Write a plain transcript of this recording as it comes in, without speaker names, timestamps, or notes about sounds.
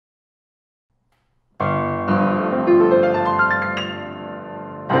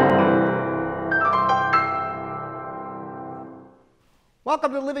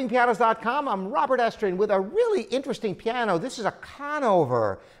Welcome to livingpianos.com. I'm Robert Estrin with a really interesting piano. This is a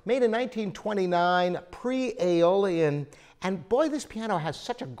Conover, made in 1929, pre-Aeolian. And boy, this piano has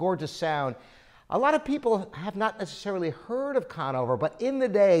such a gorgeous sound. A lot of people have not necessarily heard of Conover, but in the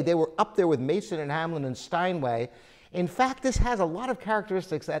day, they were up there with Mason and Hamlin and Steinway. In fact, this has a lot of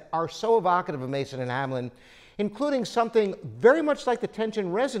characteristics that are so evocative of Mason and Hamlin, including something very much like the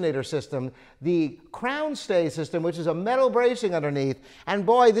tension resonator system, the crown stay system, which is a metal bracing underneath. And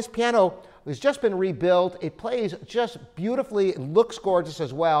boy, this piano has just been rebuilt. It plays just beautifully. It looks gorgeous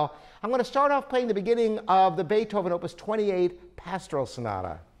as well. I'm going to start off playing the beginning of the Beethoven Opus 28 Pastoral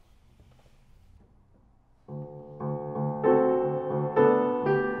Sonata.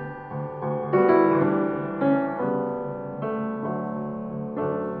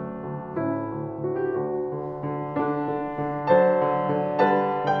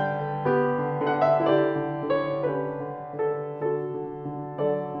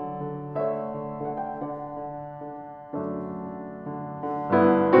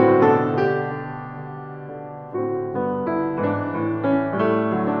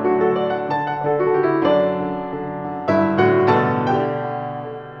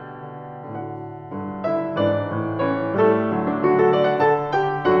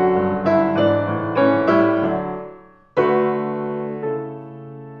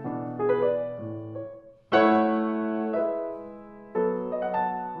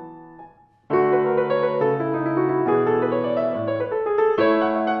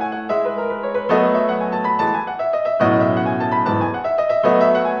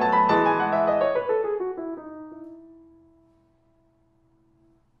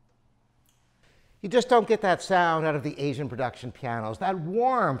 You just don't get that sound out of the Asian production pianos, that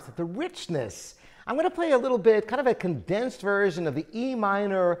warmth, the richness. I'm going to play a little bit, kind of a condensed version of the E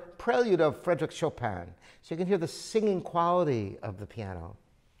minor prelude of Frédéric Chopin, so you can hear the singing quality of the piano.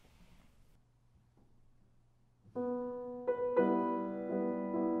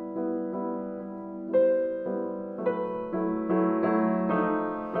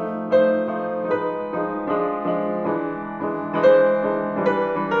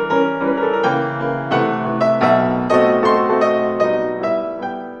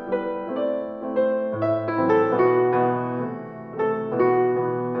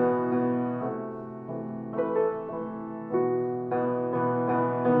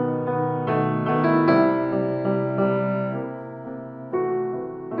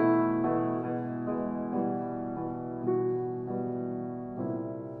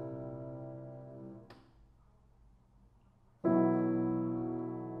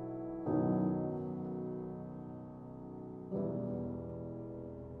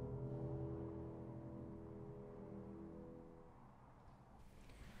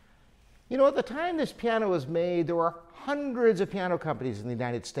 You know, at the time this piano was made, there were hundreds of piano companies in the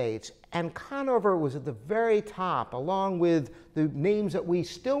United States, and Conover was at the very top, along with the names that we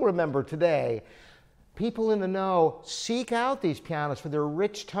still remember today. People in the know seek out these pianos for their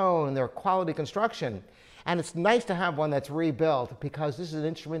rich tone and their quality construction. And it's nice to have one that's rebuilt, because this is an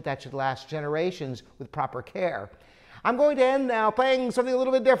instrument that should last generations with proper care. I'm going to end now playing something a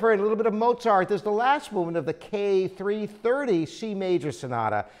little bit different, a little bit of Mozart. This is the last movement of the K330 C major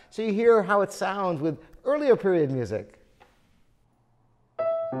sonata. So you hear how it sounds with earlier period music.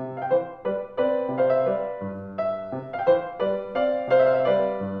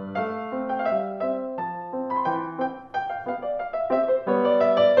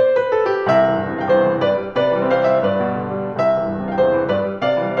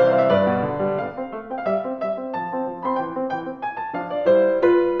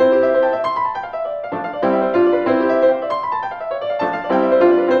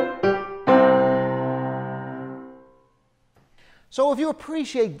 So if you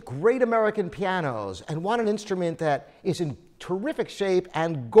appreciate great American pianos and want an instrument that is in terrific shape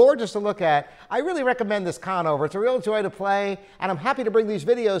and gorgeous to look at, I really recommend this Conover. It's a real joy to play, and I'm happy to bring these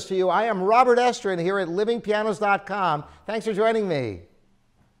videos to you. I am Robert Estrin here at livingpianos.com. Thanks for joining me.